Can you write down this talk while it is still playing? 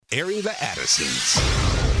airing the Addisons.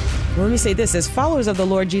 Well, let me say this. As followers of the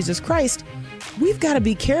Lord Jesus Christ, we've got to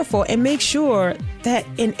be careful and make sure that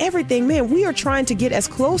in everything, man, we are trying to get as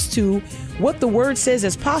close to what the word says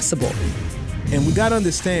as possible. And we got to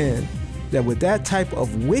understand that with that type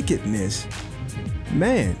of wickedness,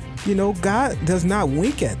 man, God does not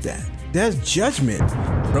wink at that. There's judgment.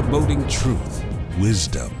 Promoting truth,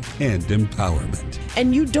 wisdom, and empowerment.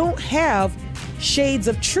 And you don't have shades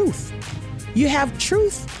of truth. You have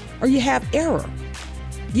truth or you have error.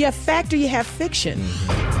 You have fact or you have fiction.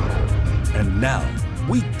 Mm-hmm. And now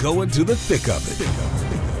we go into the thick of it.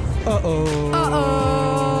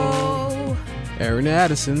 Airing the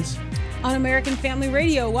Addisons. On American Family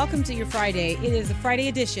Radio, welcome to your Friday. It is the Friday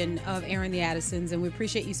edition of Airing the Addisons, and we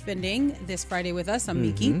appreciate you spending this Friday with us. I'm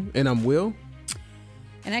Miki. And I'm Will.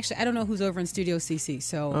 And actually, I don't know who's over in Studio CC,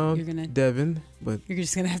 so you're gonna Devin, but you're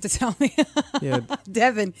just gonna have to tell me. Yeah,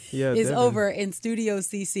 Devin is Devin. over in Studio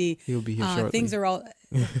CC. He'll be here shortly. Things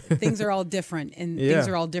are all different, and things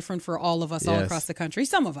are all different for all of us all across the country.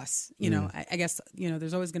 Some of us, I guess,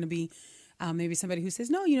 there's always going to be maybe somebody who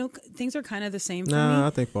says, no, things are kind of the same for me.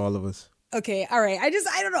 I think for all of us. Okay, all right. I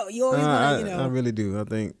don't know. You always want to, I really do. I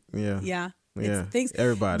think, Yeah. Things,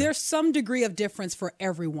 everybody. There's some degree of difference for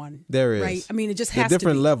everyone. There is. Right? I mean, it just has to be.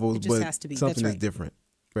 Different levels, it just but has to be. something That's is different.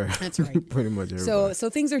 That's right. Pretty much everybody. So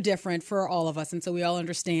things are different for all of us. And so we all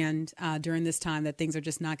understand during this time that things are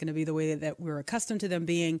just not going to be the way that we're accustomed to them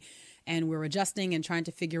being. And we're adjusting and trying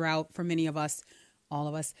to figure out, for many of us, all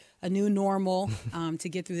of us, a new normal to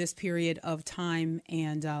get through this period of time.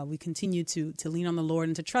 And we continue to lean on the Lord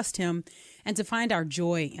and to trust him and to find our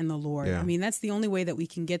joy in the Lord. Yeah. I mean, that's the only way that we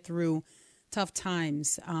can get through tough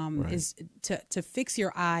times is to fix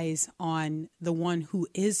your eyes on the one who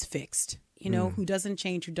is fixed, who doesn't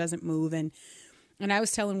change, who doesn't move. And I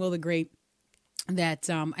was telling Will the Great that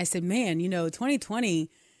I said, man, 2020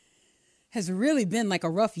 has really been like a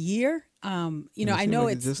rough year. I know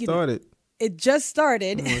it just started. It just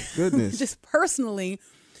started. Oh my goodness. Just personally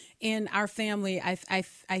in our family,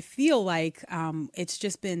 I feel like it's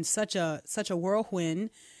just been such a whirlwind,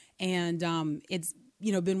 and it's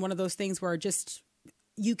been one of those things where just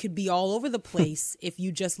you could be all over the place if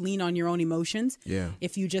you just lean on your own emotions. Yeah.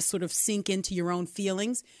 If you just sort of sink into your own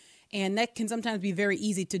feelings, and that can sometimes be very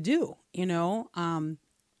easy to do.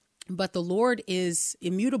 But the Lord is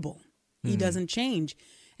immutable. He doesn't change.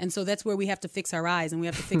 And so that's where we have to fix our eyes, and we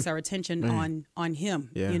have to fix our attention on him,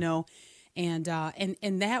 and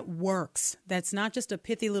that works. That's not just a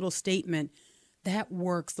pithy little statement. That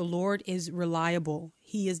works. The Lord is reliable.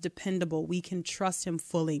 He is dependable. We can trust him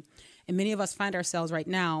fully. And many of us find ourselves right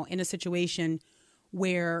now in a situation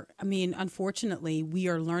where, unfortunately, we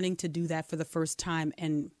are learning to do that for the first time.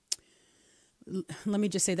 And let me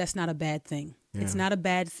just say, that's not a bad thing. Yeah. It's not a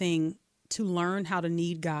bad thing to learn how to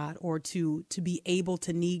need God, or to be able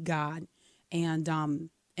to need God, and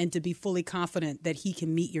to be fully confident that he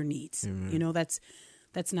can meet your needs. Amen.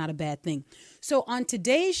 That's not a bad thing. So on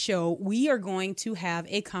today's show, we are going to have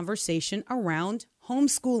a conversation around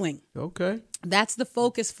homeschooling. Okay. That's the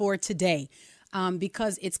focus for today,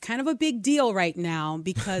 because it's kind of a big deal right now,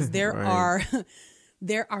 because there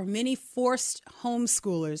there are many forced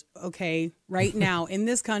homeschoolers, right now in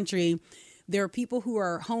this country. There are people who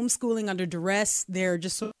are homeschooling under duress. They're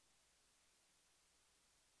just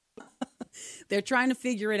they're trying to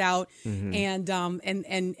figure it out. Mm-hmm.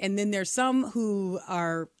 And then there's some who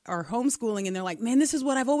are homeschooling, and they're like, man, this is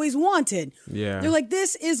what I've always wanted. Yeah. They're like,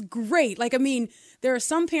 this is great. There are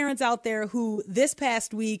some parents out there who this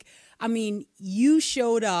past week, you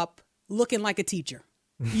showed up looking like a teacher.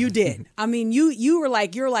 You did. You're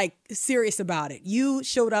like serious about it. You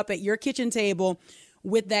showed up at your kitchen table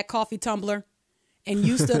with that coffee tumbler, and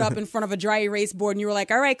you stood up in front of a dry erase board, and you were like,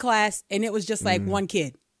 all right, class. And it was just like one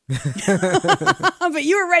kid. But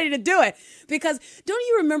you were ready to do it, because don't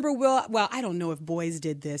you remember, Will? Well, I don't know if boys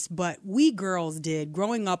did this, but we girls did.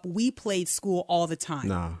 Growing up, we played school all the time.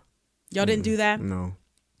 Nah. Y'all didn't do that? No.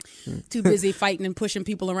 Too busy fighting and pushing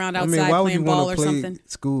people around outside why would playing you ball want or to play something.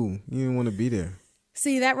 School? You didn't want to be there.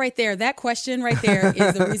 See, that right there, that question right there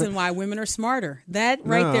is the reason why women are smarter. That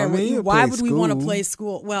right No, there. I mean, Why play would we want to school. play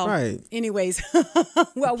school? Well, Right. anyways,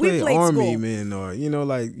 well, Play we played Army, school. man, or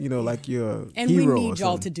like you're a And hero we or need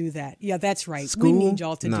y'all something. to do that. Yeah, that's right. School? We need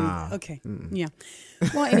y'all to do Nah. that. Okay. Yeah.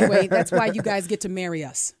 Well, anyway, that's why you guys get to marry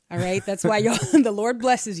us. All right. That's why the Lord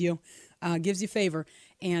blesses you, gives you favor,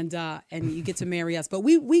 and you get to marry us. But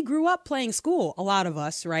we grew up playing school, a lot of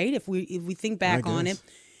us, right? If we think back on it.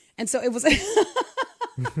 And so it was,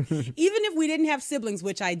 even if we didn't have siblings,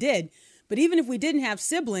 which I did, but even if we didn't have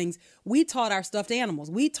siblings, we taught our stuffed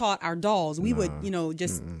animals. We taught our dolls. We would,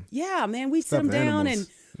 yeah, man, we'd sit them down and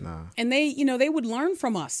And they, they would learn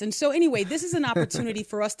from us. And so anyway, this is an opportunity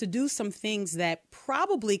for us to do some things that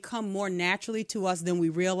probably come more naturally to us than we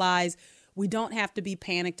realize. We don't have to be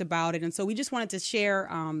panicked about it. And so we just wanted to share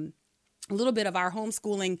a little bit of our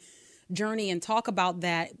homeschooling journey and talk about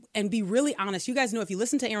that and be really honest. You guys know, if you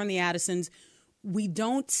listen to Aaron the Addisons, we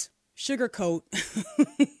don't sugarcoat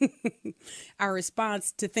our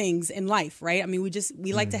response to things in life, right? I mean,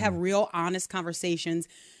 we like to have real, honest conversations,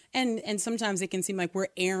 and sometimes it can seem like we're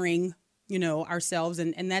airing, ourselves,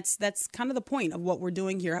 and that's kind of the point of what we're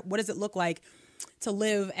doing here. What does it look like to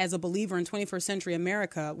live as a believer in 21st century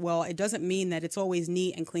America? Well, it doesn't mean that it's always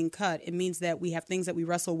neat and clean cut. It means that we have things that we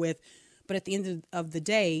wrestle with, but at the end of the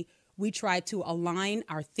day, we try to align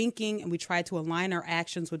our thinking and we try to align our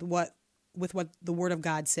actions with what the Word of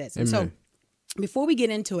God says. And so before we get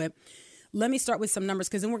into it, let me start with some numbers,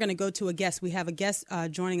 because then we're going to go to a guest. We have a guest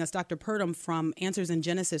joining us, Dr. Purdom from Answers in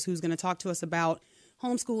Genesis, who's going to talk to us about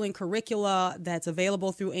homeschooling curricula that's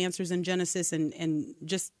available through Answers in Genesis and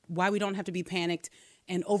just why we don't have to be panicked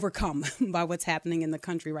and overcome by what's happening in the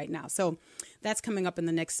country right now. So that's coming up in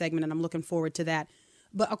the next segment, and I'm looking forward to that.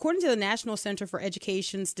 But according to the National Center for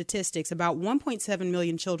Education Statistics, about 1.7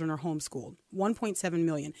 million children are homeschooled, 1.7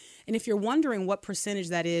 million. And if you're wondering what percentage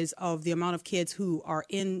that is of the amount of kids who are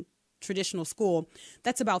in traditional school,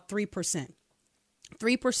 that's about 3%.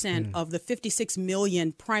 3% of the 56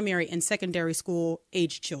 million primary and secondary school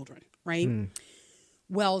age children, right?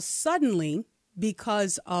 Well, suddenly,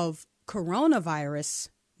 because of coronavirus,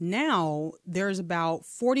 now there's about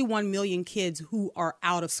 41 million kids who are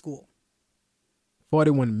out of school.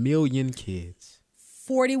 41 million kids.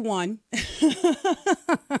 41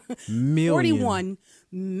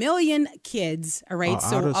 million kids. All right.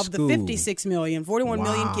 So of the 56 million, 41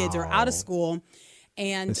 million kids are out of school.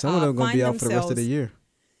 And some of them are going to be out for the rest of the year.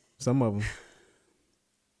 Some of them.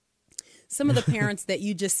 Some of the parents that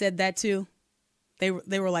you just said that to, they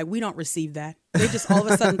were like, we don't receive that. They just all of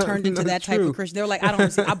a sudden turned into that type of Christian. They were like, I don't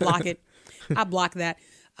receive, I block it. I block that.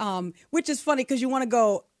 Which is funny because you want to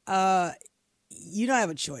go, you don't have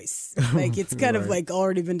a choice. Like it's kind of like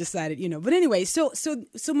already been decided, But anyway, so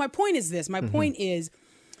my point is this. My point is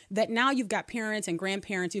that now you've got parents and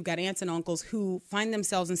grandparents, you've got aunts and uncles who find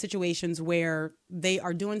themselves in situations where they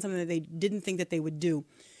are doing something that they didn't think that they would do.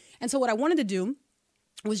 And so what I wanted to do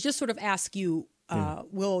was just sort of ask you,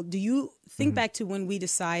 Will, do you think back to when we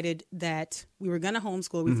decided that we were going to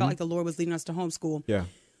homeschool? We felt like the Lord was leading us to homeschool. Yeah.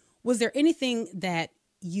 Was there anything that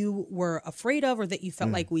you were afraid of or that you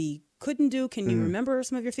felt like we couldn't do? Can you remember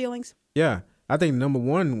some of your feelings? Yeah. I think number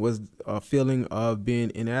one was a feeling of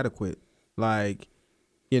being inadequate. Like,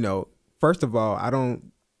 first of all,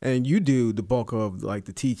 and you do the bulk of like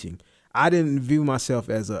the teaching. I didn't view myself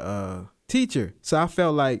as a teacher. So I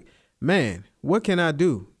felt like, man, what can I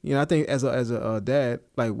do? I think as a dad,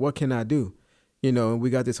 like, what can I do? And we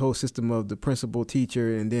got this whole system of the principal,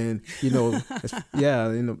 teacher, and then,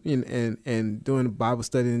 and doing Bible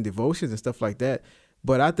study and devotions and stuff like that.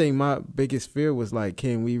 But I think my biggest fear was like,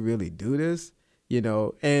 can we really do this?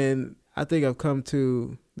 And I think I've come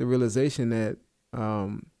to the realization that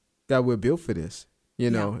that we're built for this,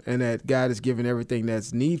 and that God has given everything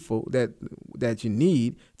that's needful, that you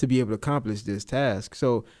need to be able to accomplish this task.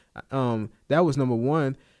 So that was number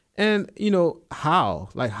one. And, how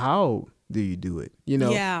do you do it?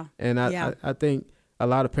 Yeah. And I think a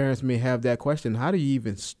lot of parents may have that question. How do you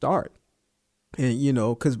even start? And,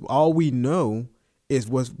 because all we know is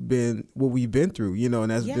what we've been through,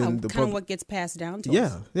 and that's been the kind of what gets passed down to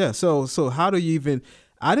us. Yeah. So how do you even,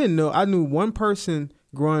 I didn't know, I knew one person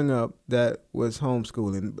growing up that was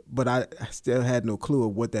homeschooling, but I still had no clue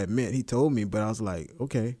of what that meant. He told me, but I was like,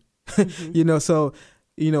 okay, so,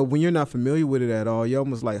 when you're not familiar with it at all, you're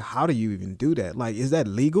almost like, how do you even do that? Like, is that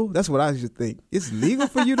legal? That's what I used to think. It's legal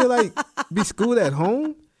for you to like be schooled at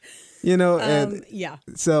home, and yeah.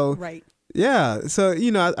 So, right. Yeah. So,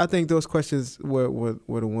 I think those questions were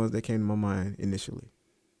the ones that came to my mind initially.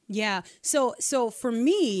 Yeah. So for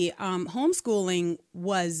me, homeschooling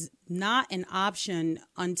was not an option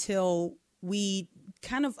until we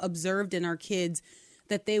kind of observed in our kids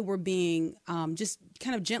that they were being just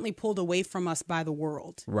kind of gently pulled away from us by the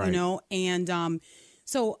world, right. And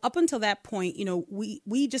so up until that point,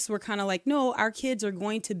 we just were kind of like, no, our kids are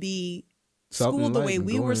going to be schooled the way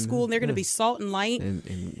we were schooled. They're going to be salt and light.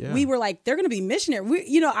 And we were like, they're going to be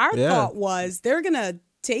missionary. Our thought was they're going to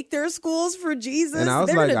take their schools for Jesus. And I was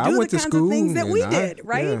they're like, going to do the kinds of things that we did,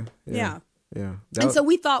 right? Yeah. And so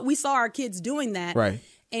we saw our kids doing that. Right.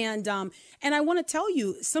 And I want to tell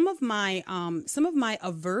you some of my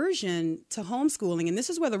aversion to homeschooling, and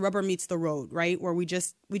this is where the rubber meets the road, right? Where we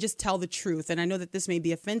just tell the truth. And I know that this may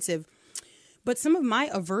be offensive, But some of my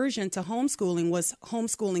aversion to homeschooling was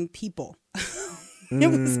homeschooling people. It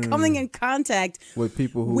was coming in contact with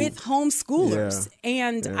people with homeschoolers.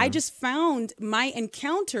 And I just found my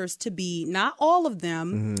encounters to be, not all of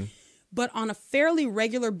them, but on a fairly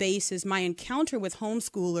regular basis, my encounter with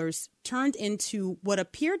homeschoolers turned into what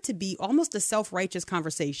appeared to be almost a self-righteous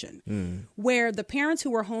conversation, where the parents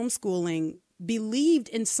who were homeschooling believed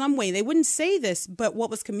in some way, they wouldn't say this, but what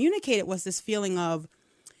was communicated was this feeling of,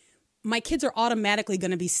 my kids are automatically going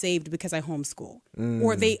to be saved because I homeschool,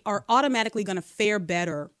 or they are automatically going to fare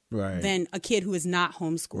better than a kid who is not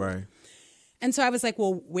homeschooled. Right. And so I was like,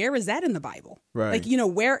 well, where is that in the Bible? Right. Like, you know,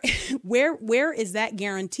 where is that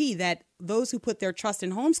guarantee that those who put their trust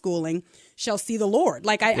in homeschooling shall see the Lord?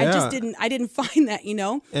 Like, I just didn't find that, you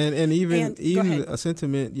know? And even a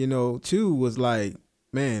sentiment, you know, too, was like,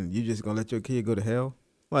 man, you just going to let your kid go to hell?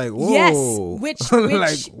 Like, whoa. Yes, which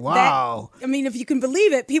like, wow. That, I mean, if you can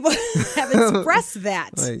believe it, people have expressed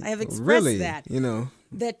that. Like, I have expressed really? that. You know.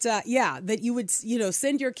 That, that you would, you know,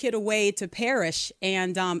 send your kid away to perish.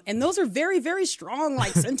 And those are very, very strong,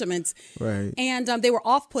 like, sentiments. Right. And they were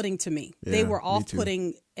off-putting to me. Yeah, they were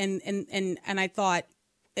off-putting. And I thought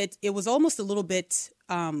it was almost a little bit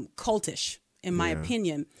cultish, in my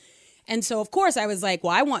opinion. And so, of course, I was like,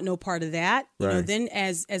 well, I want no part of that. You know, then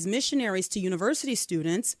as missionaries to university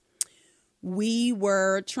students, we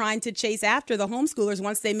were trying to chase after the homeschoolers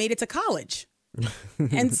once they made it to college.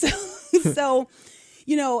 And so,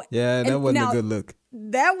 you know. Yeah, that wasn't a good look.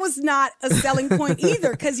 That was not a selling point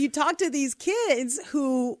either, because you talk to these kids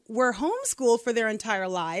who were homeschooled for their entire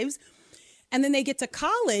lives, and then they get to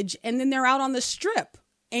college, and then they're out on the strip.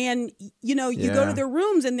 And, you know, you go to their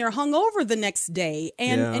rooms and they're hungover the next day,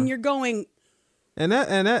 and you're going. And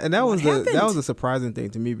that was a surprising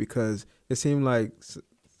thing to me, because it seemed like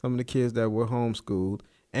some of the kids that were homeschooled,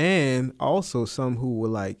 and also some who were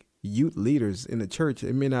like youth leaders in the church.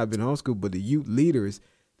 It may not have been homeschooled, but the youth leaders,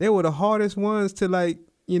 they were the hardest ones to, like,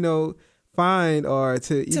 you know, find or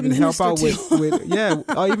to even help out with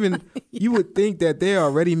or even you would think that they're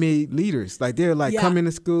already made leaders, like they're like coming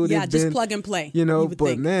to school, just plug and play, you know.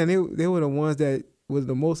 But man, they were the ones that was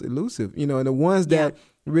the most elusive, you know, and the ones that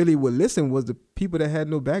really would listen was the people that had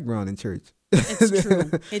no background in church. It's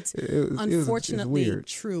true. It's unfortunately weird.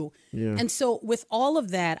 True. Yeah. And so with all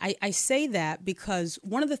of that, I say that because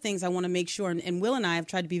one of the things I want to make sure, and Will and I have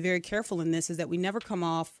tried to be very careful in this, is that we never come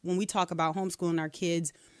off, when we talk about homeschooling our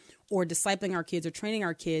kids or discipling our kids or training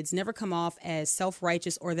our kids, never come off as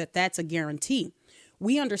self-righteous or that that's a guarantee.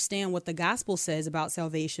 We understand what the gospel says about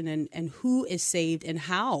salvation and who is saved and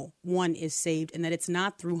how one is saved, and that it's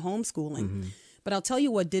not through homeschooling. Mm-hmm. But I'll tell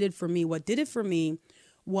you what did it for me. What did it for me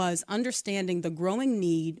was understanding the growing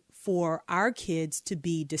need for our kids to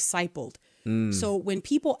be discipled. So when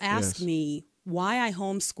people ask me why I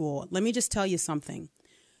homeschool, let me just tell you something.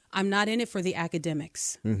 I'm not in it for the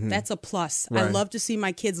academics. Mm-hmm. That's a plus. Right. I love to see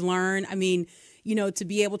my kids learn. I mean, you know, to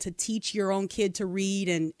be able to teach your own kid to read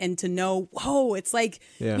and to know, whoa, it's like,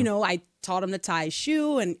 you know, I taught him to tie his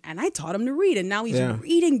shoe and I taught him to read. And now he's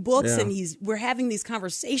reading books and we're having these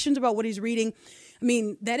conversations about what he's reading. I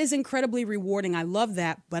mean, that is incredibly rewarding. I love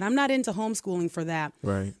that, but I'm not into homeschooling for that.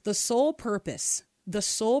 Right. The sole purpose,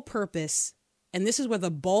 and this is where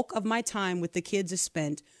the bulk of my time with the kids is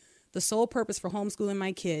spent, the sole purpose for homeschooling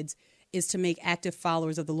my kids is to make active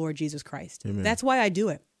followers of the Lord Jesus Christ. Amen. That's why I do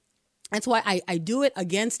it. That's why I do it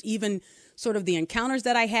against even sort of the encounters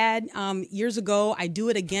that I had years ago. I do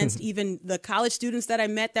it against even the college students that I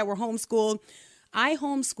met that were homeschooled. I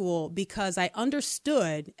homeschool because I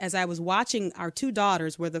understood, as I was watching, our two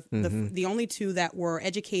daughters were the only two that were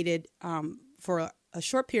educated for a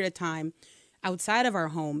short period of time outside of our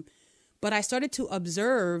home. But I started to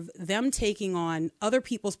observe them taking on other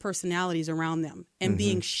people's personalities around them and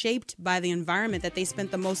being shaped by the environment that they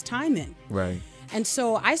spent the most time in. Right. And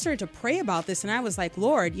so I started to pray about this, and I was like,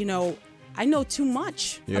 Lord, you know, I know too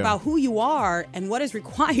much about who you are and what is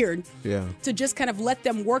required to just kind of let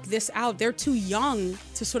them work this out. They're too young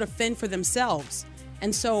to sort of fend for themselves.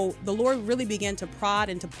 And so the Lord really began to prod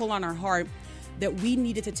and to pull on our heart that we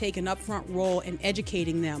needed to take an upfront role in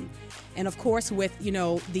educating them. And of course, with, you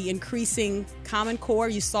know, the increasing Common Core,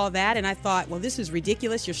 you saw that. And I thought, well, this is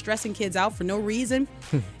ridiculous. You're stressing kids out for no reason.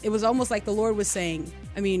 It was almost like the Lord was saying,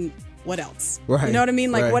 I mean, what else? Right. You know what I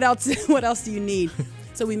mean? Like, what else do you need?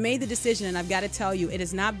 So we made the decision, and I've got to tell you, it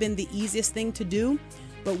has not been the easiest thing to do,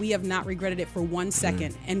 but we have not regretted it for 1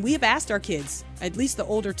 second. And we have asked our kids, at least the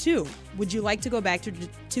older two, would you like to go back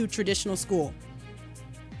to traditional school?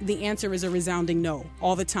 The answer is a resounding no,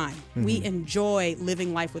 all the time. We enjoy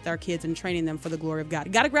living life with our kids and training them for the glory of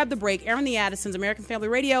God. Got to grab the break. Aaron the Addisons, American Family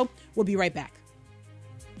Radio. We'll be right back.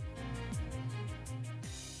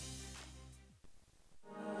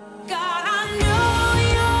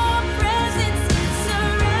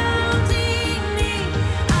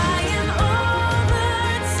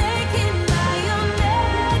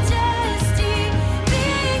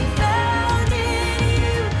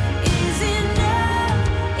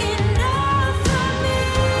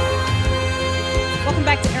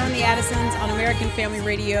 Family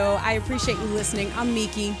Radio. I appreciate you listening. I'm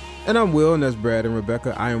Miki. And I'm Will, and that's Brad and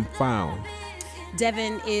Rebecca. I am found.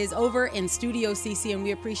 Devin is over in Studio CC, and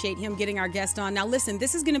we appreciate him getting our guest on. Now, listen,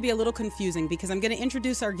 this is going to be a little confusing because I'm going to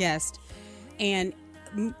introduce our guest, and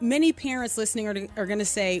many parents listening are going to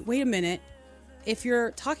say, wait a minute, if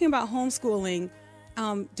you're talking about homeschooling,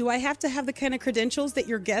 do I have to have the kind of credentials that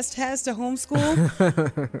your guest has to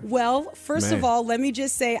homeschool? Well, first of all, let me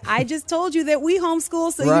just say, I just told you that we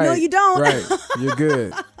homeschool, so you know you don't. Right, you're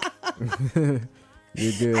good.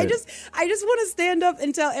 You're good. I just want to stand up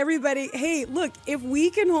and tell everybody, hey, look, if we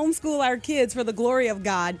can homeschool our kids for the glory of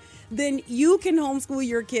God, then you can homeschool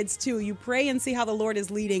your kids too. You pray and see how the Lord is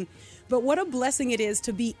leading. But what a blessing it is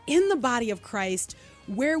to be in the body of Christ,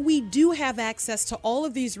 where we do have access to all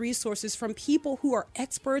of these resources from people who are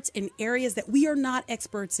experts in areas that we are not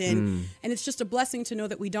experts in. And it's just a blessing to know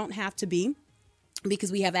that we don't have to be,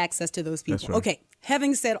 because we have access to those people. Right. Okay,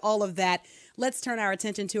 having said all of that, let's turn our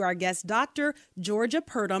attention to our guest. Dr. Georgia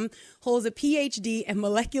Purdom holds a PhD in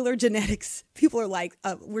molecular genetics. People are like,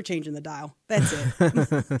 we're changing the dial. That's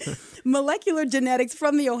it. Molecular genetics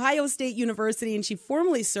from the Ohio State University, and she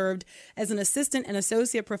formerly served as an assistant and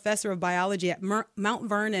associate professor of biology at Mount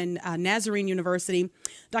Vernon Nazarene University.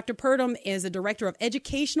 Dr. Purdom is a director of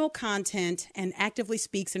educational content and actively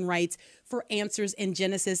speaks and writes for Answers in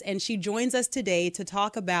Genesis, and she joins us today to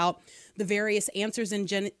talk about the various Answers in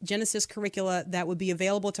Genesis curricula that would be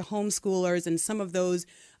available to homeschoolers and some of those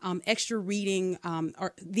extra reading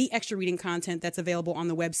or the extra reading content that's available on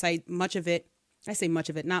the website. Much of it, I say much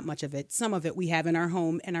of it, not much of it. Some of it we have in our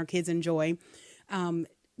home and our kids enjoy.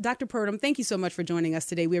 Dr. Purdom, thank you so much for joining us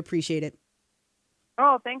today. We appreciate it.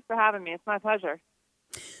 Oh, thanks for having me. It's my pleasure.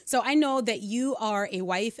 So I know that you are a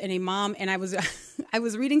wife and a mom, and I was I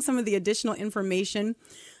was reading some of the additional information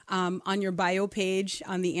on your bio page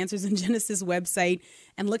on the Answers in Genesis website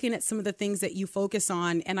and looking at some of the things that you focus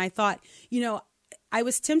on. And I thought, I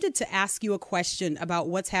was tempted to ask you a question about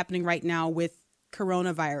what's happening right now with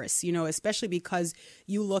coronavirus, especially because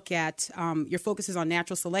you look at your focus is on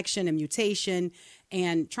natural selection and mutation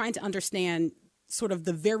and trying to understand sort of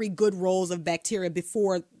the very good roles of bacteria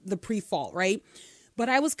before the pre-fall, right? But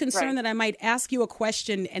I was concerned that I might ask you a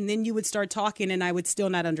question and then you would start talking and I would still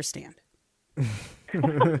not understand. I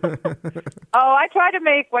try to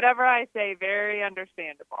make whatever I say very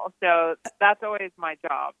understandable. So that's always my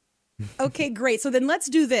job. Okay, great. So then let's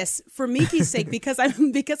do this for Miki's sake, because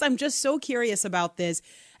I'm just so curious about this.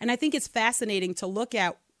 And I think it's fascinating to look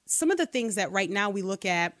at some of the things that right now we look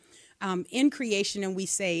at in creation and we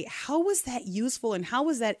say, how was that useful and how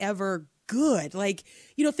was that ever good? Like,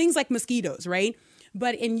 things like mosquitoes, right?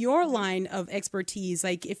 But in your line of expertise,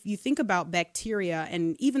 like if you think about bacteria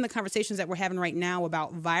and even the conversations that we're having right now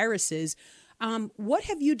about viruses, what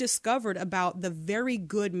have you discovered about the very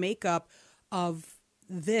good makeup of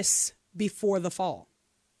this before the fall?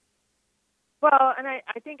 Well, and I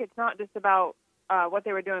think it's not just about what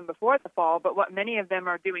they were doing before the fall, but what many of them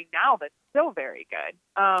are doing now that's still very good.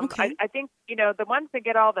 Okay. I think, the ones that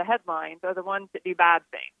get all the headlines are the ones that do bad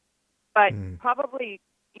things. But probably,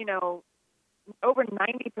 over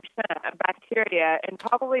 90% of bacteria, and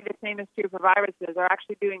probably the same is true for viruses, are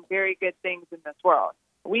actually doing very good things in this world.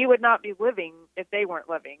 We would not be living if they weren't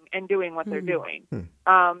living and doing what they're doing.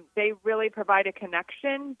 They really provide a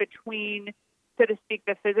connection between, so to speak,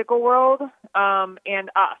 the physical world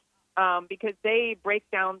and us, because they break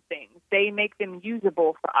down things. They make them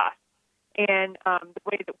usable for us. And the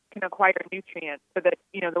way that we can acquire nutrients, so that,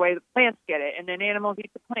 the way the plants get it, and then animals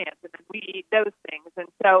eat the plants, and then we eat those things. And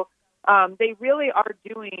so they really are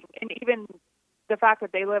doing, and even the fact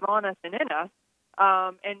that they live on us and in us,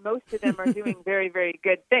 and most of them are doing very, very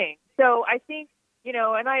good things. So I think,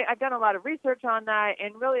 and I've done a lot of research on that,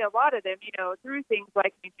 and really a lot of them, through things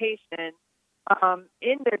like mutation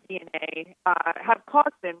in their DNA, have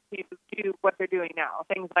caused them to do what they're doing now,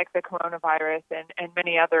 things like the coronavirus and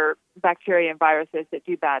many other bacteria and viruses that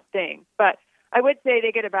do bad things. But I would say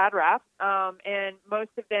they get a bad rap, and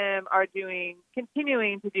most of them are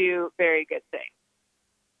continuing to do very good things.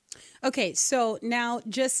 Okay, so now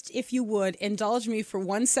just if you would indulge me for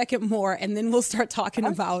 1 second more, and then we'll start talking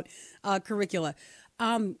about curricula.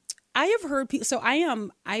 I have heard people, so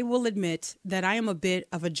I will admit that I am a bit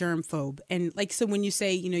of a germ phobe. And so when you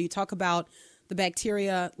say, you talk about the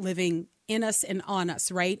bacteria living in us and on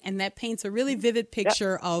us, right? And that paints a really vivid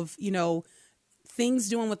picture of, things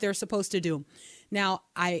doing what they're supposed to do. Now,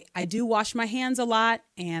 I do wash my hands a lot,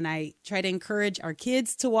 and I try to encourage our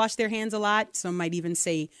kids to wash their hands a lot. Some might even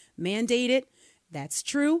say mandate it. That's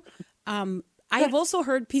true. I have also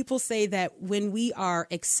heard people say that when we are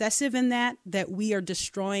excessive in that we are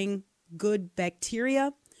destroying good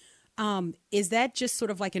bacteria. Is that just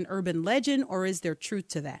sort of like an urban legend, or is there truth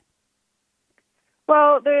to that?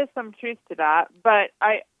 Well, there is some truth to that, but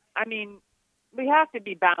I mean, we have to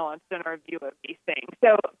be balanced in our view of these things.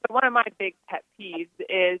 So one of my big pet peeves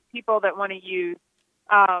is people that want to use,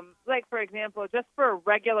 like, for example, just for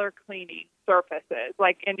regular cleaning surfaces,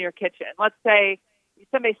 like in your kitchen. Let's say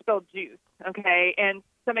somebody spilled juice, okay, and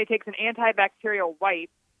somebody takes an antibacterial wipe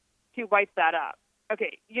to wipe that up.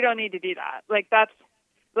 Okay, you don't need to do that. Like, that's,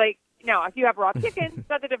 like, now, if you have raw chicken,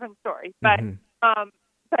 that's a different story. But,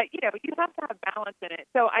 but you know, you have to have balance in it.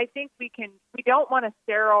 So I think we don't want a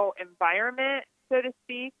sterile environment, so to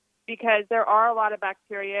speak, because there are a lot of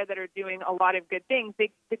bacteria that are doing a lot of good things. The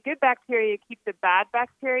good bacteria keep the bad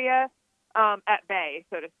bacteria at bay,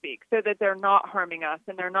 so to speak, so that they're not harming us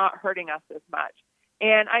and they're not hurting us as much.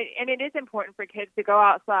 And it is important for kids to go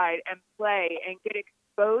outside and play and get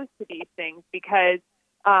exposed to these things because,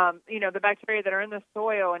 you know, the bacteria that are in the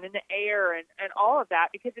soil and in the air and all of that,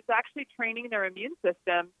 because it's actually training their immune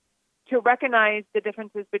system to recognize the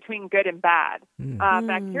differences between good and bad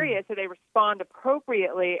bacteria, so they respond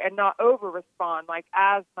appropriately and not over-respond like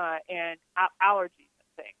asthma and allergies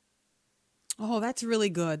and things. Oh, that's really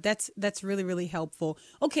good. That's really, really helpful.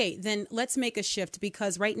 Okay, then let's make a shift,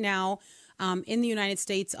 because right now in the United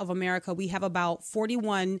States of America, we have about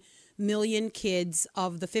 41 million kids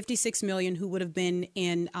of the 56 million who would have been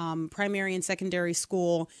in primary and secondary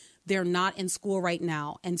school. They're not in school right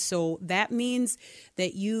now. And so that means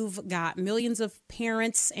that you've got millions of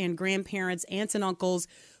parents and grandparents, aunts and uncles,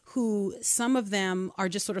 who some of them are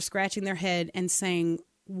just sort of scratching their head and saying,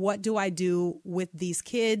 what do I do with these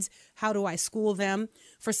kids? How do I school them?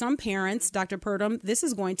 For some parents, Dr. Purdom, this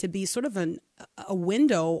is going to be sort of a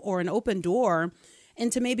window or an open door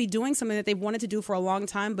into maybe doing something that they've wanted to do for a long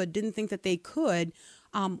time but didn't think that they could.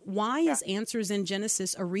 Why is Answers in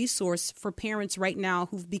Genesis a resource for parents right now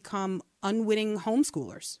who've become unwitting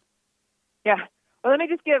homeschoolers? Yeah. Well, let me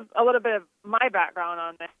just give a little bit of my background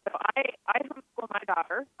on this. So I homeschool my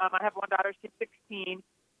daughter. I have one daughter, she's 16.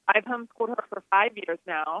 I've homeschooled her for 5 years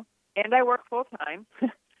now, and I work full-time.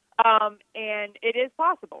 And it is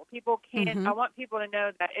possible. People can, I want people to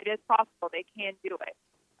know that it is possible. They can do it.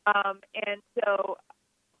 And so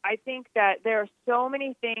I think that there are so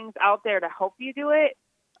many things out there to help you do it,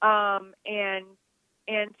 and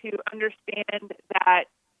to understand that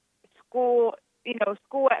school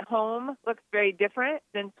at home looks very different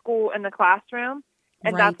than school in the classroom,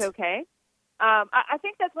 and that's okay. I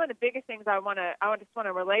think that's one of the biggest things I just want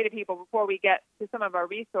to relay to people before we get to some of our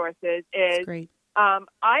resources is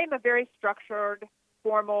I am a very structured,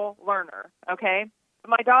 formal learner, okay? But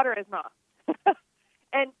my daughter is not.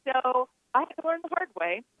 And so I had to learn the hard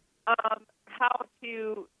way how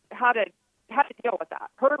to deal with that.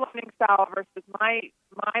 Her learning style versus my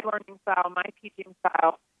learning style, my teaching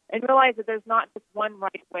style, and realize that there's not just one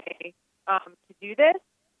right way to do this.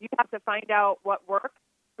 You have to find out what works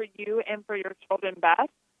for you and for your children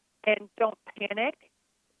best, and don't panic.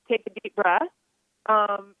 Take a deep breath.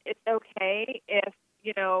 It's okay if,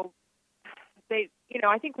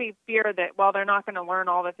 I think we fear that, well, they're not going to learn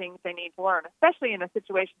all the things they need to learn, especially in a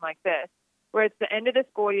situation like this, where it's the end of the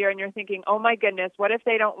school year and you're thinking, oh my goodness, what if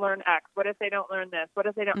they don't learn X? What if they don't learn this? What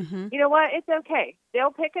if they don't? You know what? It's okay.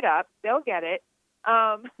 They'll pick it up. They'll get it.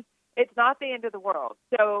 It's not the end of the world.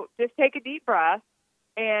 So just take a deep breath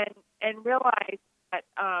and realize that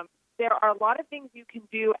there are a lot of things you can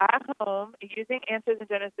do at home using Answers in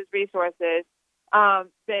Genesis resources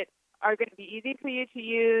that are going to be easy for you to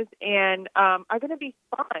use and are going to be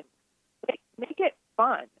fun. Make it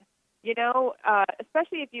fun,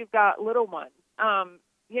 especially if you've got little ones. One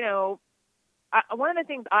of the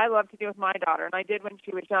things I love to do with my daughter, and I did when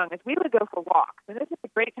she was young, is we would go for walks. And this is a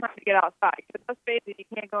great time to get outside because let's face it, you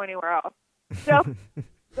can't go anywhere else. So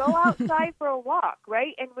go outside for a walk,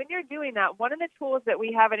 right? And when you're doing that, one of the tools that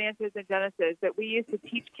we have at Answers in Genesis that we use to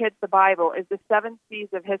teach kids the Bible is the 7 C's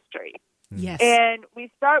of history. Yes. And we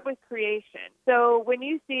start with creation. So when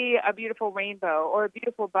you see a beautiful rainbow or a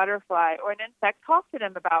beautiful butterfly or an insect, talk to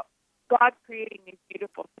them about God creating these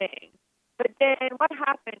beautiful things. But then what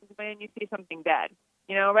happens when you see something dead?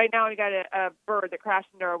 Right now we got a bird that crashed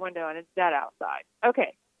into our window and it's dead outside.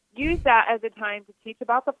 Okay. Use that as a time to teach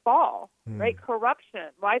about the fall, right? Corruption,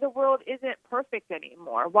 why the world isn't perfect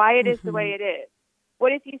anymore, why it is the way it is.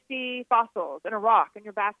 What if you see fossils in a rock in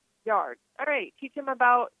your backyard? All right, teach them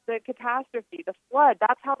about the catastrophe, the flood.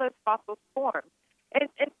 That's how those fossils form, and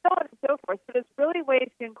so on and so forth. So there's really ways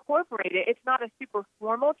to incorporate it. It's not a super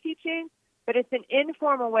formal teaching, but it's an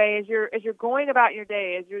informal way as you're going about your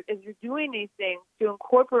day, as you're doing these things to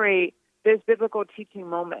incorporate those biblical teaching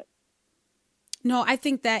moments. No, I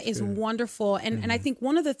think that is wonderful. And I think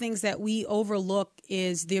one of the things that we overlook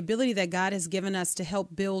is the ability that God has given us to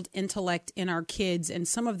help build intellect in our kids. And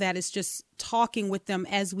some of that is just talking with them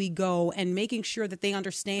as we go and making sure that they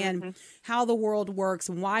understand how the world works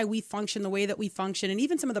and why we function the way that we function, and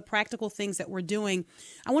even some of the practical things that we're doing.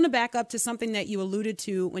 I want to back up to something that you alluded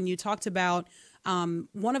to when you talked about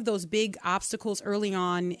one of those big obstacles early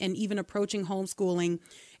on and even approaching homeschooling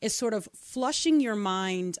is sort of flushing your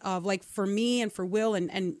mind of, like, for me and for Will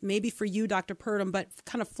and maybe for you, Dr. Purdom, but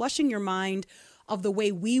kind of flushing your mind of the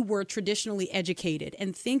way we were traditionally educated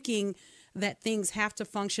and thinking that things have to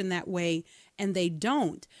function that way, and they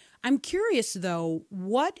don't. I'm curious, though,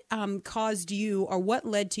 what caused you, or what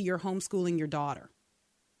led to your homeschooling your daughter?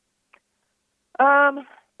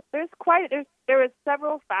 There was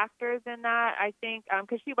several factors in that, I think,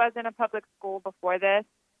 because she was in a public school before this.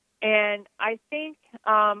 And I think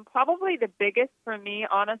probably the biggest for me,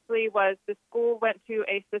 honestly, was the school went to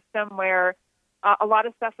a system where a lot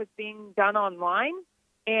of stuff was being done online,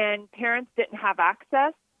 and parents didn't have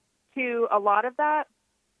access to a lot of that.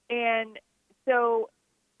 And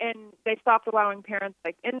they stopped allowing parents,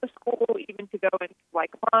 like, in the school even to go into,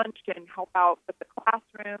 like, lunch and help out with the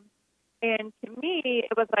classroom. And to me,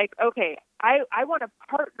 it was like, okay, I want to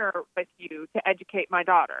partner with you to educate my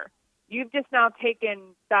daughter. You've just now taken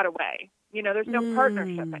that away. You know, there's no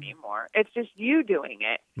partnership anymore. It's just you doing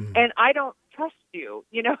it. And I don't trust you,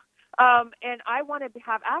 you know. And I want to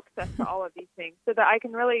have access to all of these things so that I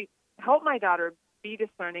can really help my daughter be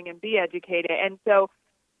discerning and be educated. And so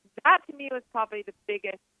that, to me, was probably the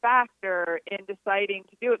biggest factor in deciding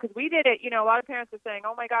to do it. Because we did it, you know, a lot of parents are saying,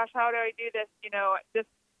 oh, my gosh, how do I do this, you know, just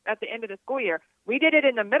at the end of the school year. We did it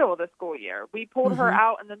in the middle of the school year. We pulled her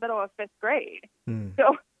out in the middle of 5th grade.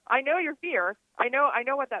 So I know your fear. I know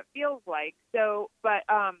what that feels like. So, but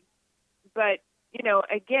you know,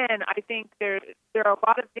 again, I think there are a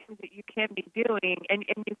lot of things that you can be doing, and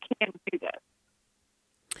you can do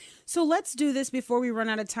this. So let's do this before we run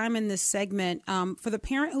out of time in this segment. For the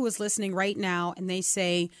parent who is listening right now and they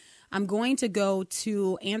say, I'm going to go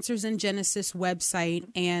to Answers in Genesis website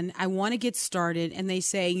and I want to get started, and they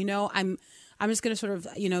say, you know, I'm just going to sort of,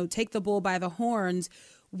 you know, take the bull by the horns.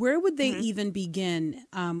 Where would they even begin?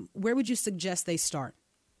 Where would you suggest they start?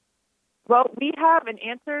 Well, we have an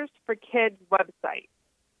Answers for Kids website,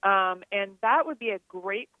 and that would be a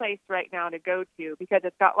great place right now to go to, because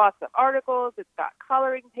it's got lots of articles, it's got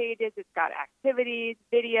coloring pages, it's got activities,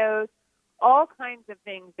 videos, all kinds of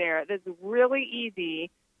things there. That's really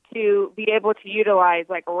easy to be able to utilize,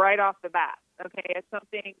 like, right off the bat. Okay, it's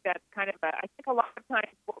something that's kind of I think a lot of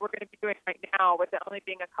times what we're going to be doing right now, with it only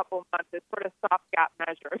being a couple months, is sort of stopgap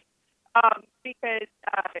measures, because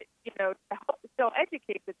you know, to help still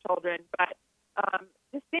educate the children, but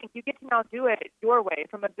just think you get to now do it your way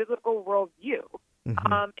from a biblical worldview,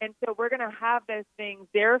 and so we're going to have those things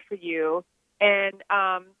there for you. And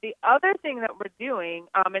the other thing that we're doing,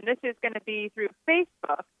 and this is going to be through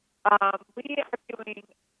Facebook, we are doing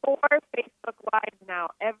 4 Facebook Lives now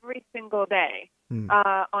every single day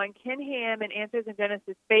on Ken Ham and Answers in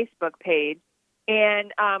Genesis Facebook page.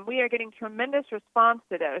 And we are getting tremendous response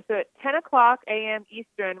to those. So at 10 o'clock a.m.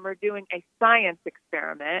 Eastern, we're doing a science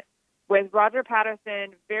experiment with Roger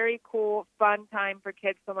Patterson. Very cool, fun time for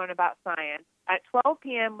kids to learn about science. At 12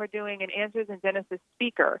 p.m., we're doing an Answers in Genesis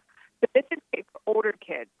speaker. So this is great for older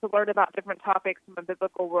kids to learn about different topics from a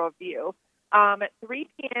biblical worldview. At 3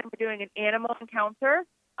 p.m., we're doing an animal encounter.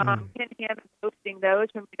 Ken Ham is hosting those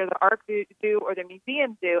from either the Ark Zoo or the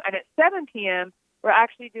Museum Zoo. And at 7 p.m., we're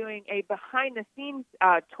actually doing a behind-the-scenes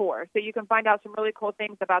tour. So you can find out some really cool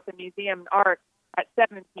things about the museum and Ark at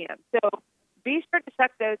 7 p.m. So be sure to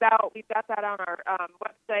check those out. We've got that on our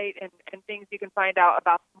website and things you can find out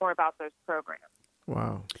more about those programs.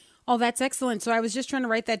 Wow. Oh, that's excellent. So I was just trying to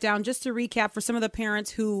write that down just to recap for some of the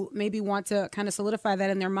parents who maybe want to kind of solidify that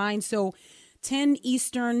in their mind. So 10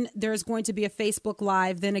 Eastern, there's going to be a Facebook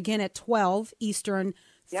Live. Then again at 12 Eastern,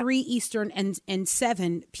 3 Eastern, and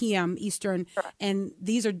 7 p.m. Eastern. Correct. And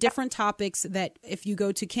these are different topics that if you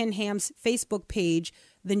go to Ken Ham's Facebook page,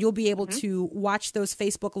 then you'll be able to watch those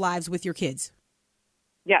Facebook Lives with your kids.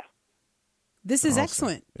 Yes. This is Awesome.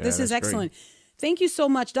 excellent. Yeah, This is that's excellent. great. Thank you so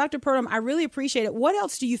much, Dr. Purdom. I really appreciate it. What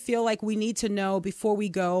else do you feel like we need to know before we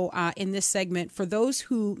go in this segment for those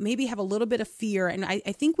who maybe have a little bit of fear? And I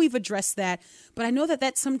think we've addressed that, but I know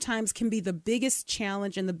that sometimes can be the biggest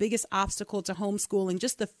challenge and the biggest obstacle to homeschooling,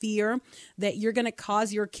 just the fear that you're going to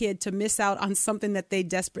cause your kid to miss out on something that they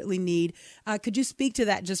desperately need. Could you speak to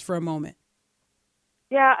that just for a moment?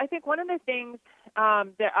 Yeah, I think one of the things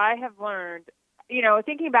that I have learned,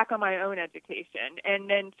 thinking back on my own education and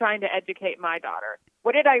then trying to educate my daughter,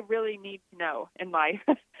 what did I really need to know in life?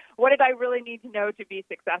 What did I really need to know to be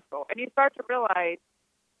successful? And you start to realize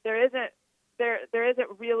there isn't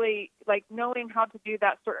really, like, knowing how to do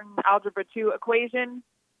that certain algebra 2 equation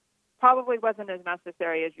probably wasn't as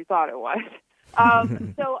necessary as you thought it was.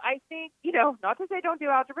 So I think, not to say don't do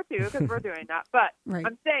algebra 2 because we're doing that, but Right.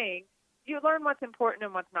 I'm saying you learn what's important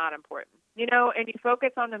and what's not important, and you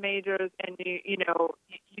focus on the majors, and you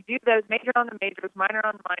do those, major on the majors, minor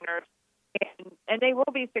on the minors, and they will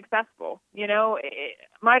be successful.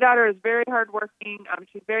 My daughter is very hardworking.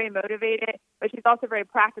 She's very motivated, but she's also very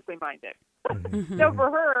practically minded. Mm-hmm. So for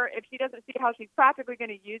her, if she doesn't see how she's practically going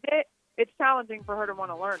to use it, it's challenging for her to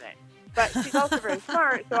want to learn it. But she's also very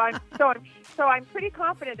smart. So I'm pretty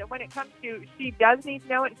confident that when it comes to, she does need to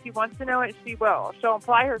know it and she wants to know it, she will. She'll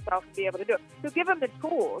apply herself to be able to do it. So give them the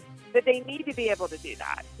tools that they need to be able to do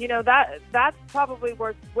that. That's probably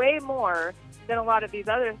worth way more than a lot of these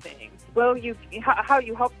other things. How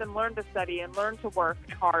you help them learn to study and learn to work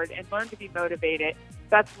hard and learn to be motivated.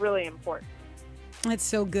 That's really important. That's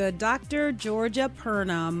so good. Dr. Georgia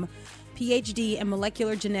Purnam, PhD in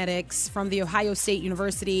molecular genetics from The Ohio State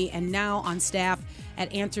University and now on staff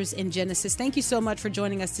at Answers in Genesis. Thank you so much for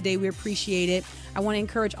joining us today. We appreciate it. I want to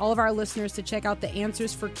encourage all of our listeners to check out the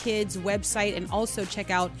Answers for Kids website and also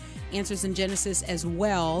check out Answers in Genesis as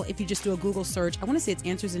well. If you just do a Google search, I want to say it's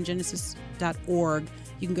answersingenesis.org.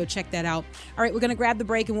 You can go check that out. All right, we're going to grab the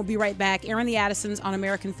break and we'll be right back. Aaron the Addisons on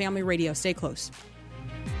American Family Radio. Stay close.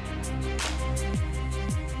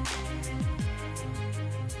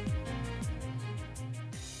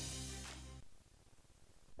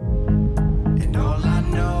 And all I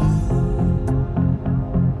know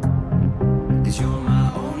is you're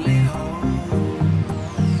my only hope.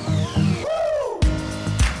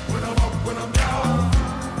 When I'm up, when I'm down,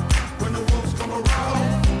 when the wolves come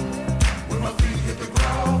around, when my feet hit the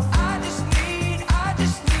ground, I just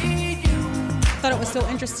need you. I thought it was so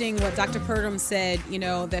interesting what Dr. Purdom said,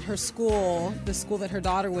 that her school, the school that her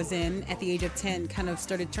daughter was in at the age of 10, kind of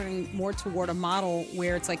started turning more toward a model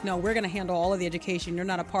where it's like, no, we're going to handle all of the education. You're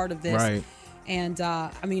not a part of this. Right. And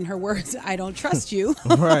her words, I don't trust you.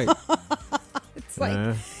 Right. It's like,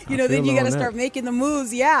 I then feel you got to on start that. making the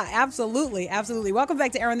moves. Yeah, absolutely. Absolutely. Welcome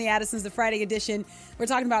back to Aaron the Addisons, the Friday edition. We're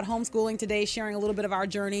talking about homeschooling today, sharing a little bit of our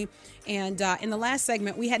journey. And in the last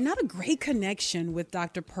segment, we had not a great connection with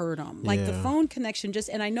Dr. Purdom. Like the Yeah. phone connection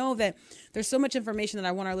and I know that there's so much information that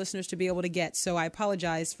I want our listeners to be able to get. So I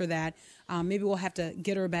apologize for that. Maybe we'll have to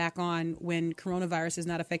get her back on when coronavirus is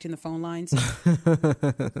not affecting the phone lines.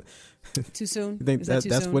 Too soon? You think Is that too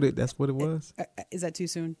that's soon? what it was? Is that too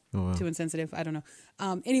soon? Oh, wow. Too insensitive? I don't know.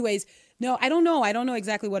 Anyways, no, I don't know. I don't know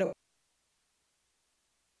exactly what it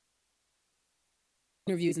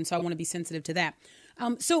interviews, and so I want to be sensitive to that.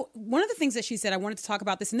 So one of the things that she said, I wanted to talk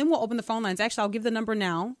about this, and then we'll open the phone lines. Actually, I'll give the number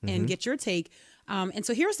now and get your take. And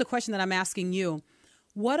so here's the question that I'm asking you.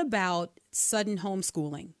 What about sudden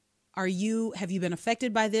homeschooling? Have you been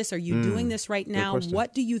affected by this? Are you doing this right now? question.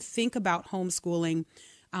 What do you think about homeschooling?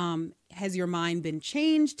 Has your mind been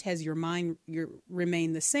changed? Has your mind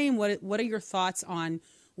remained the same? What are your thoughts on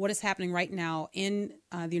what is happening right now in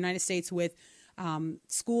the United States with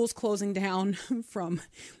schools closing down from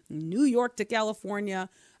New York to California?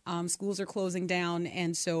 Schools are closing down.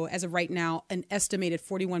 And so as of right now, an estimated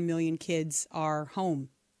 41 million kids are home.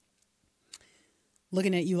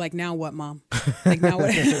 Looking at you like, now what, Mom? Like, now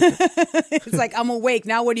what? It's like, I'm awake.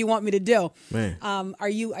 Now what do you want me to do? Man. Are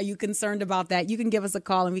you concerned about that? You can give us a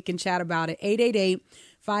call and we can chat about it.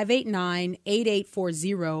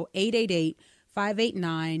 888-589-8840,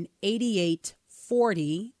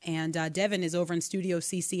 888-589-8840. And Devin is over in Studio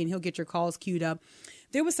CC and he'll get your calls queued up.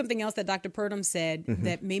 There was something else that Dr. Purdom said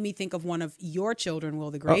that made me think of one of your children, Will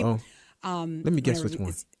the Great. Let me guess which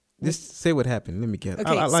one. Just say what happened. Let me guess.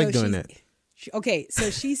 Okay, I like so doing that. Okay,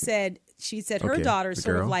 so she said her Okay, daughter's the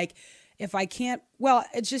sort of girl. like, if I can't, well,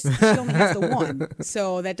 it's just she only has the one,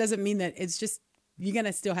 so that doesn't mean that it's just you're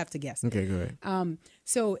gonna still have to guess. Okay, go ahead.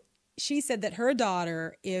 So she said that her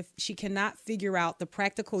daughter, if she cannot figure out the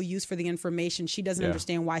practical use for the information, she doesn't Yeah.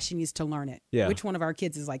 understand why she needs to learn it. Yeah. Which one of our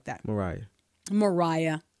kids is like that? Mariah.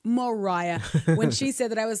 Mariah. When she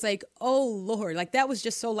said that, I was like, oh Lord, like that was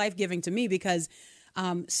just so life-giving to me because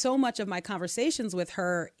so much of my conversations with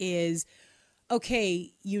her is,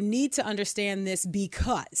 okay, you need to understand this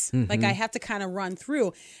because, like I have to kind of run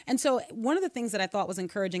through. And so one of the things that I thought was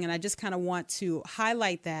encouraging, and I just kind of want to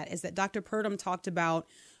highlight that, is that Dr. Purdom talked about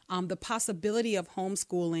the possibility of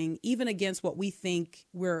homeschooling, even against what we think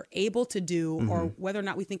we're able to do or whether or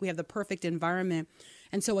not we think we have the perfect environment.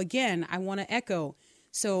 And so again, I want to echo,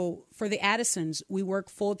 So for the Addisons, we work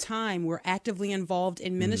full time. We're actively involved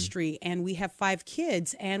in ministry, and we have 5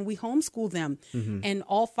 kids, and we homeschool them. And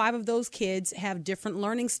all 5 of those kids have different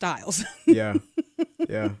learning styles. Yeah.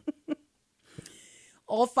 Yeah.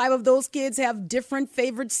 All 5 of those kids have different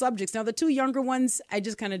favorite subjects. Now, the 2 younger ones, I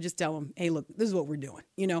just kind of just tell them, hey, look, this is what we're doing,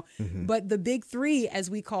 you know. But the big 3, as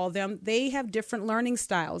we call them, they have different learning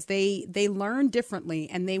styles. They learn differently,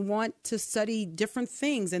 and they want to study different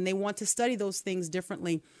things, and they want to study those things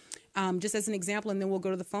differently. Just as an example, and then we'll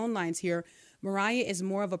go to the phone lines here. Mariah is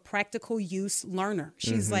more of a practical use learner.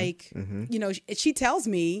 She's like, you know, she tells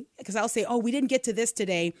me, because I'll say, oh, we didn't get to this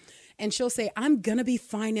today. And she'll say, I'm going to be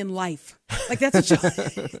fine in life. Like, that's what she'll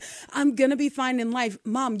I'm going to be fine in life.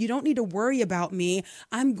 Mom, you don't need to worry about me.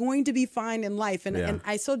 I'm going to be fine in life. And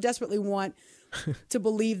I so desperately want to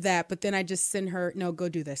believe that. But then I just send her, no, go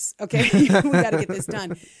do this. Okay. We got to get this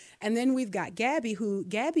done. And then we've got Gabby,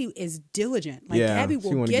 Gabby is diligent. Like, Gabby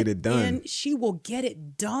will get it done. She will get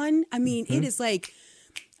it done. I mean, it is like,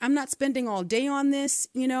 I'm not spending all day on this,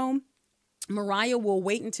 you know. Mariah will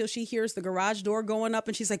wait until she hears the garage door going up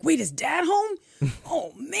and she's like, wait, is Dad home?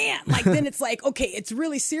 Oh man. Like, then it's like, okay, it's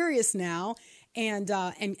really serious now. And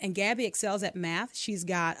Gabby excels at math. She's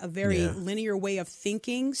got a very linear way of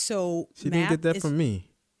thinking. So she didn't get that from me.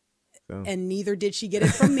 So. And neither did she get it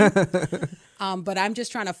from me. But I'm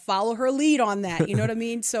just trying to follow her lead on that. You know what I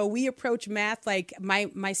mean? So we approach math like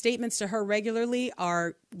my statements to her regularly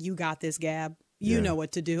are, you got this, Gab. You know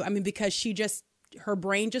what to do. I mean, because her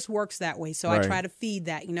brain just works that way. So I try to feed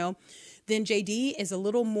that, you know. Then JD is a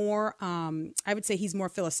little more, I would say he's more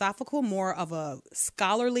philosophical, more of a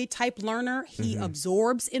scholarly type learner. He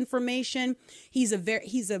absorbs information. He's a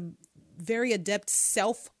very adept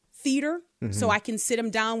self-feeder. So I can sit him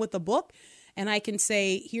down with a book and I can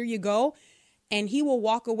say, here you go. And he will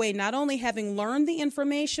walk away not only having learned the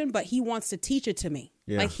information, but he wants to teach it to me.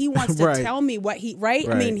 Yeah. Like, he wants to tell me what right?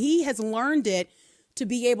 I mean, he has learned it to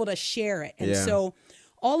be able to share it. And so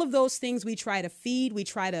all of those things we try to feed, we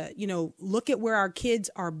try to, you know, look at where our kids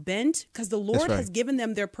are bent, because the Lord has given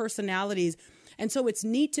them their personalities. And so it's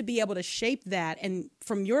neat to be able to shape that. And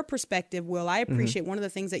from your perspective, Will, I appreciate one of the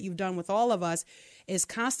things that you've done with all of us is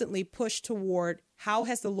constantly push toward how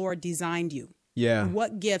has the Lord designed you? Yeah.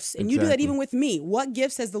 What gifts? And you do that even with me. What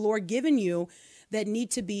gifts has the Lord given you that need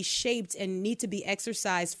to be shaped and need to be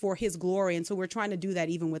exercised for his glory? And so we're trying to do that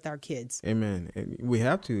even with our kids. Amen. And we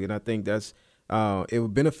have to. And I think that's, it will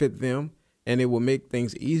benefit them, and it will make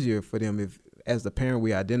things easier for them if, as the parent,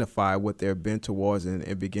 we identify what they're bent towards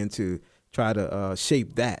and begin to try to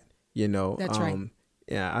shape that, you know. That's right.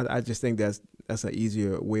 Yeah, I just think that's an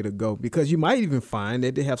easier way to go, because you might even find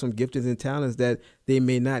that they have some giftings and talents that they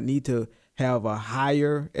may not need to have a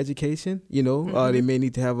higher education, you know, they may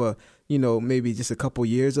need to have a, you know, maybe just a couple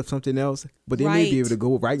years of something else, but they may be able to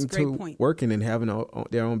go into working and having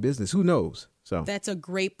their own business. Who knows? So that's a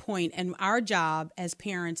great point. And our job as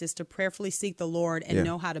parents is to prayerfully seek the Lord and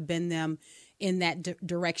know how to bend them in that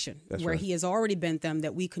direction where he has already bent them,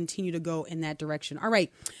 that we continue to go in that direction. All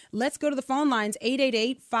right, let's go to the phone lines.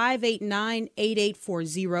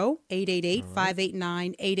 888-589-8840,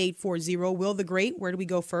 888-589-8840. Will the Great, where do we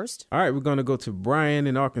go first? All right, we're going to go to Brian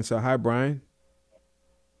in Arkansas. Hi, Brian.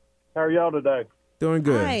 How are y'all today? Doing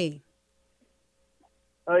good. Hi.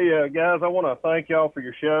 Hey, guys, I want to thank y'all for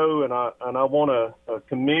your show, and I want to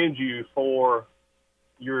commend you for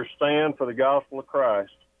your stand for the gospel of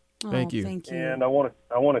Christ. Thank you. Thank you. And I want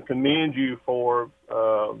to commend you for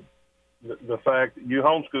the fact that you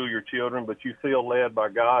homeschool your children, but you feel led by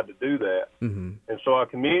God to do that. And so I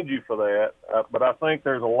commend you for that. But I think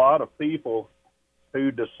there's a lot of people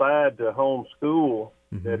who decide to homeschool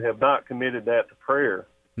that have not committed that to prayer.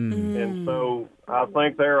 And so I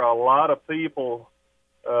think there are a lot of people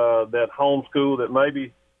that homeschool that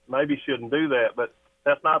maybe shouldn't do that, but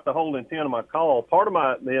that's not the whole intent of my call. Part of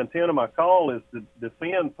the intent of my call is to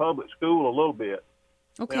defend public school a little bit.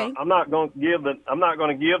 Okay. Now, I'm not going to give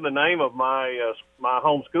the name of my my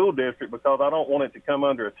home school district because I don't want it to come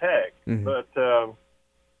under attack. But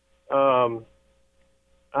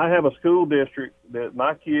I have a school district that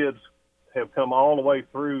my kids have come all the way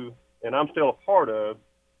through, and I'm still a part of.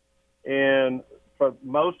 And for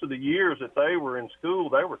most of the years that they were in school,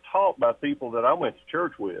 they were taught by people that I went to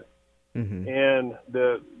church with. And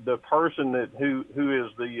the person who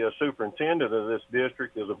is the superintendent of this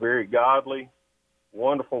district is a very godly,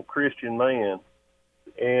 wonderful Christian man.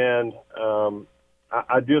 And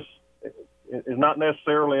I just, it's not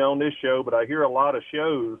necessarily on this show, but I hear a lot of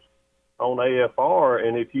shows on AFR,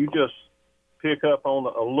 and if you just pick up on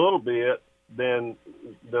a little bit, then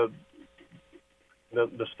the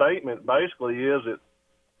statement basically is that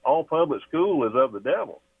all public school is of the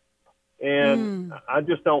devil. And I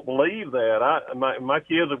just don't believe that. My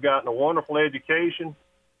kids have gotten a wonderful education.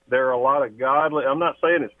 There are a lot of godly. I'm not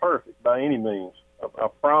saying it's perfect by any means. I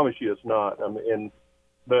promise you it's not.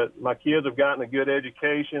 But my kids have gotten a good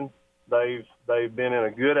education. They've been in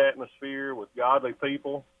a good atmosphere with godly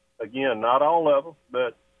people. Again, not all of them,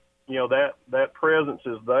 but that presence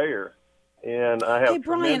is there. And I have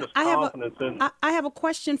tremendous confidence in it. I have a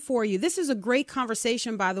question for you. This is a great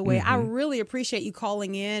conversation, by the way. I really appreciate you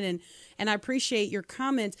calling in, and I appreciate your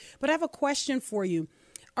comments. But I have a question for you.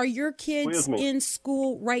 Are your kids in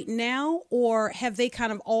school right now, or have they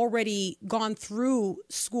kind of already gone through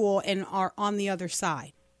school and are on the other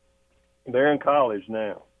side? They're in college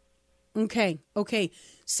now. Okay.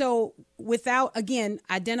 So without, again,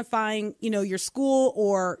 identifying, your school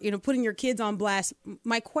or, putting your kids on blast,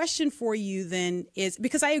 my question for you then is,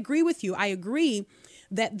 because I agree with you, I agree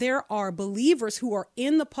that there are believers who are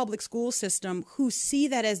in the public school system who see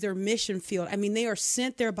that as their mission field. I mean, they are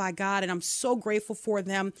sent there by God, and I'm so grateful for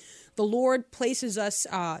them. The Lord places us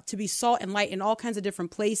to be salt and light in all kinds of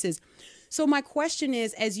different places. So my question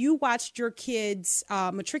is, as you watched your kids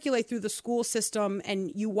matriculate through the school system and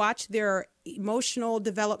you watched their emotional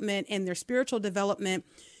development and their spiritual development,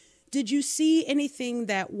 did you see anything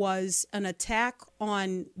that was an attack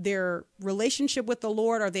on their relationship with the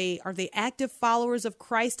Lord? Are they active followers of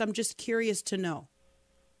Christ? I'm just curious to know.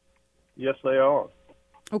 Yes, they are.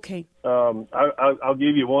 Okay. I'll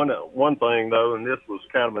give you one thing, though, and this was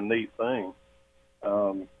kind of a neat thing.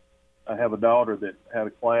 I have a daughter that had a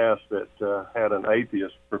class that had an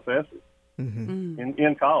atheist professor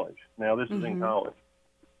in college. Now, this is in college.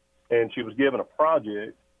 And she was given a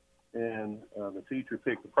project, and the teacher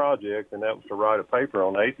picked the project, and that was to write a paper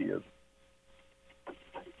on atheism.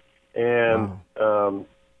 And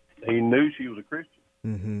he knew she was a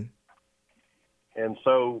Christian. And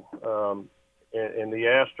so and he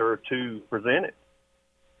asked her to present it.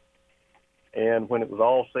 And when it was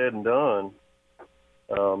all said and done,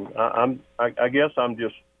 I guess I'm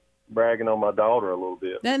just bragging on my daughter a little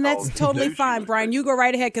bit. And that's totally fine, Brian. You go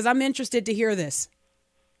right ahead, because I'm interested to hear this.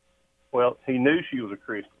 Well, he knew she was a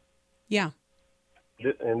Christian. Yeah.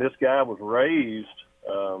 And this guy was raised,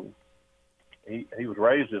 he was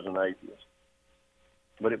raised as an atheist.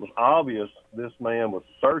 But it was obvious this man was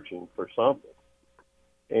searching for something.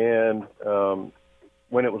 And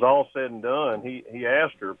when it was all said and done, he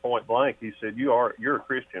asked her point blank, he said, you're a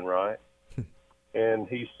Christian, right? And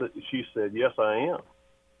she said, yes, I am.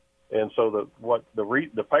 And so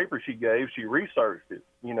the paper she gave, she researched it,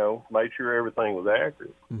 made sure everything was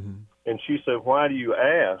accurate. And she said, why do you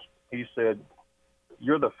ask? He said,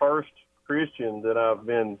 you're the first Christian that I've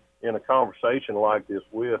been in a conversation like this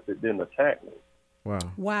with that didn't attack me.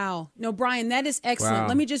 Wow. No, Brian, that is excellent.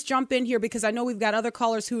 Let me just jump in here, because I know we've got other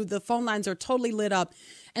callers who the phone lines are totally lit up.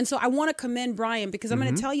 And so I want to commend Brian, because I'm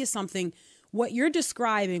going to tell you something. What you're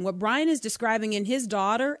describing, what Brian is describing in his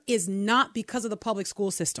daughter, is not because of the public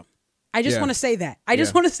school system. I just want to say that. I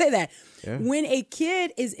just want to say that. When a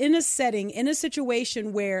kid is in a setting, in a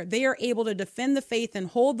situation where they are able to defend the faith and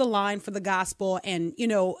hold the line for the gospel and,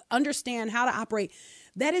 understand how to operate,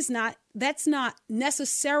 that's not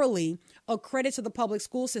necessarily a credit to the public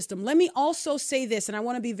school system. Let me also say this, and I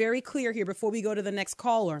want to be very clear here before we go to the next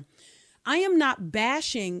caller. I am not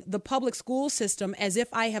bashing the public school system as if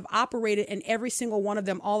I have operated in every single one of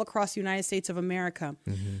them all across the United States of America.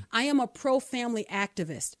 I am a pro-family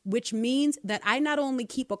activist, which means that I not only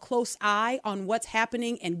keep a close eye on what's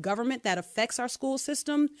happening in government that affects our school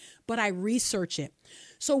system, but I research it.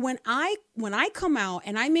 So when I come out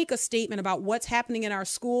and I make a statement about what's happening in our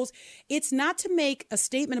schools, it's not to make a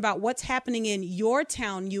statement about what's happening in your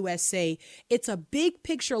town, USA. It's a big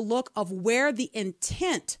picture look of where the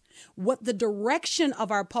intent, what the direction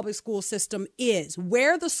of our public school system is,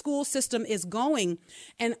 where the school system is going.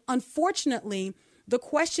 And unfortunately, the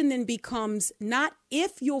question then becomes not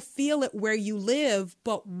if you'll feel it where you live,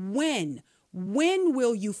 but when. When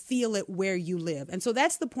will you feel it where you live? And so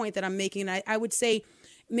that's the point that I'm making. I would say,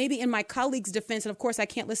 maybe in my colleague's defense, and of course I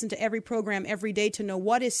can't listen to every program every day to know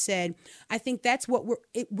what is said, I think that's what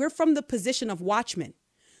we're from the position of watchmen.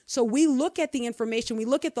 So we look at the information, we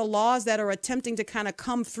look at the laws that are attempting to kind of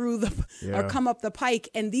come through or come up the pike,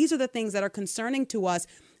 and these are the things that are concerning to us.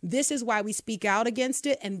 This is why we speak out against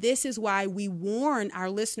it, and this is why we warn our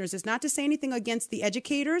listeners. It's not to say anything against the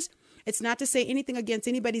educators. It's not to say anything against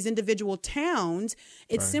anybody's individual towns.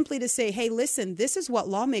 It's simply to say, hey, listen, this is what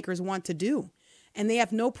lawmakers want to do. And they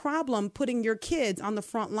have no problem putting your kids on the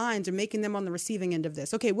front lines or making them on the receiving end of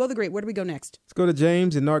this. Okay, Will the Great, where do we go next? Let's go to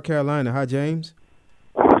James in North Carolina. Hi, James.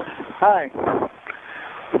 Hi.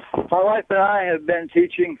 My wife and I have been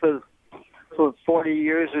teaching for 40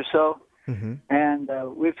 years or so, and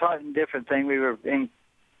we've taught in different things. We were in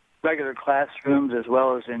regular classrooms as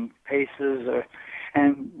well as in PACES,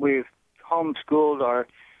 and we've homeschooled our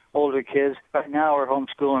older kids. Right now we're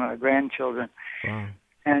homeschooling our grandchildren. Wow.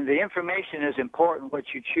 And the information is important, what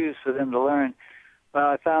you choose for them to learn. But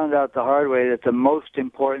I found out the hard way that the most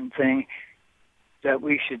important thing that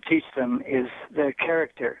we should teach them is their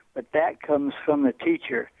character. But that comes from the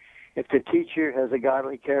teacher. If the teacher has a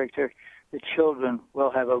godly character, the children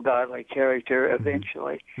will have a godly character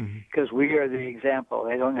eventually, because we are the example.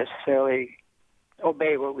 They don't necessarily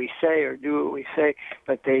obey what we say or do what we say,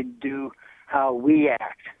 but they do how we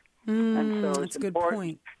act. And so it's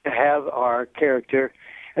important to have our character.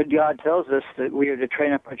 And God tells us that we are to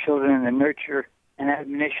train up our children in the nurture and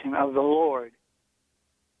admonition of the Lord.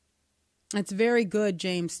 That's very good,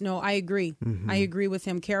 James. No, I agree. I agree with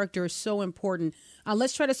him. Character is so important.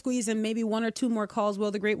 Let's try to squeeze in maybe one or two more calls.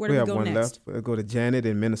 Will the Great, where do we go have one next? left. We'll go to Janet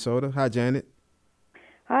in Minnesota. Hi, Janet.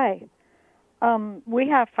 Hi. We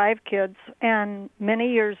have 5 kids, and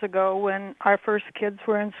many years ago when our first kids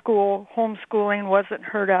were in school, homeschooling wasn't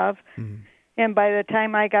heard of. And by the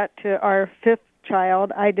time I got to our 5th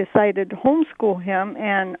child, I decided to homeschool him,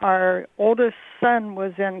 and our oldest son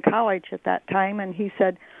was in college at that time, and he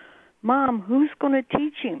said, Mom, who's going to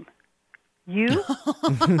teach him? You?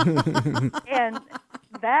 And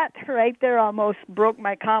that right there almost broke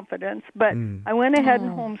my confidence. But I went ahead and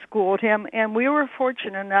homeschooled him, and we were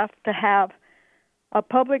fortunate enough to have a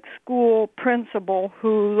public school principal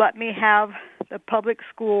who let me have the public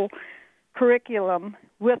school curriculum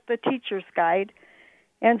with the teacher's guide.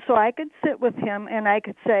 And so I could sit with him and I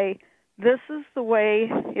could say, this is the way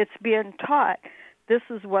it's being taught. This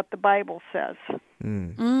is what the Bible says.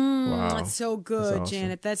 Wow. That's so good, That's awesome.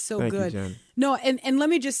 Janet. That's so Thank you, good. Janet. No, and let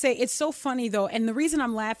me just say, it's so funny, though. And the reason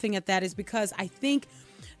I'm laughing at that is because I think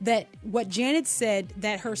that what Janet said,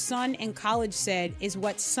 that her son in college said, is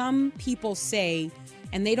what some people say,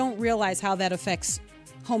 and they don't realize how that affects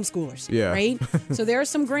homeschoolers. Yeah. Right? So there are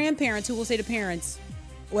some grandparents who will say to parents,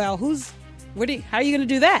 well, how are you going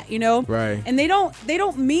to do that? You know? Right. And they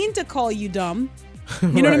don't mean to call you dumb.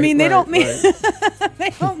 You know what I mean? They don't mean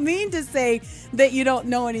they don't mean to say that you don't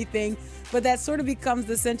know anything, but that sort of becomes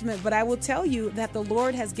the sentiment. But I will tell you that the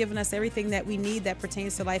Lord has given us everything that we need that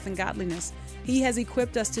pertains to life and godliness. He has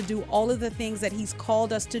equipped us to do all of the things that He's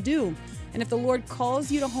called us to do. And if the Lord calls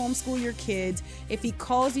you to homeschool your kids, if He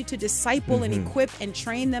calls you to disciple and equip and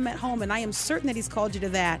train them at home, and I am certain that He's called you to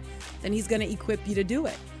that, then He's going to equip you to do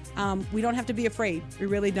it. We don't have to be afraid. We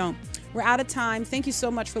really don't. We're out of time. Thank you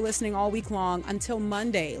so much for listening all week long. Until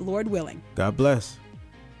Monday, Lord willing. God bless.